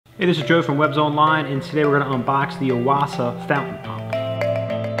Hey, this is Joe from Webs Online, and today we're going to unbox the Oase fountain pump.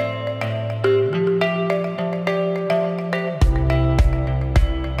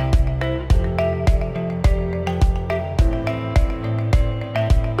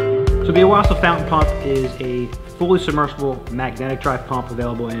 So the Oase fountain pump is a fully submersible magnetic drive pump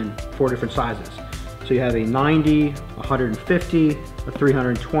available in 4 different sizes. So you have a 90, 150, a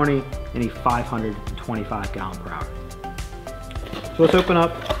 320, and a 525 gallon per hour. So let's open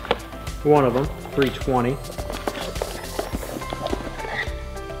up one of them, 320.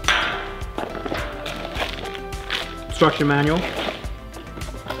 Instruction manual.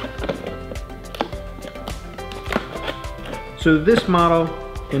 So this model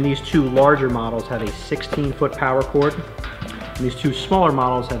and these two larger models have a 16-foot power cord, and these two smaller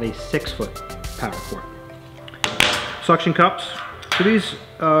models have a 6-foot power cord. Suction cups. So these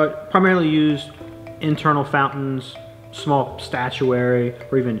primarily use internal fountains, small statuary,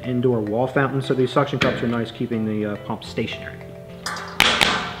 or even indoor wall fountains. So these suction cups are nice, keeping the pump stationary.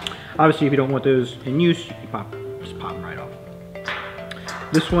 Obviously, if you don't want those in use, you can just pop them right off.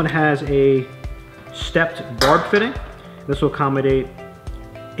 This one has a stepped barb fitting. This will accommodate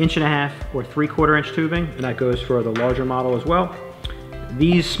 1.5 or 3/4 inch tubing, and that goes for the larger model as well.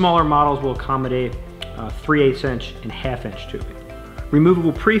 These smaller models will accommodate 3/8 inch and 1/2 inch tubing.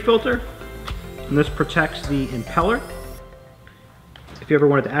 Removable pre-filter, and this protects the impeller. If you ever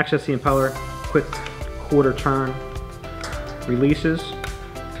wanted to access the impeller, quick quarter turn releases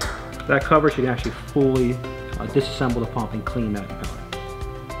that cover, so you can actually fully disassemble the pump and clean that impeller.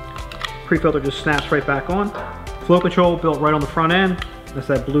 Pre-filter just snaps right back on. Flow control built right on the front end. That's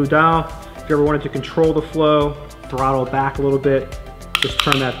that blue dial. If you ever wanted to control the flow, throttle back a little bit, just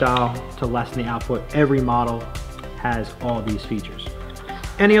turn that dial to lessen the output. Every model has all these features.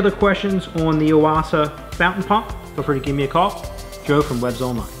 Any other questions on the Oase fountain pump? Feel free to give me a call. Joe from Webs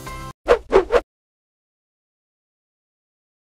Online.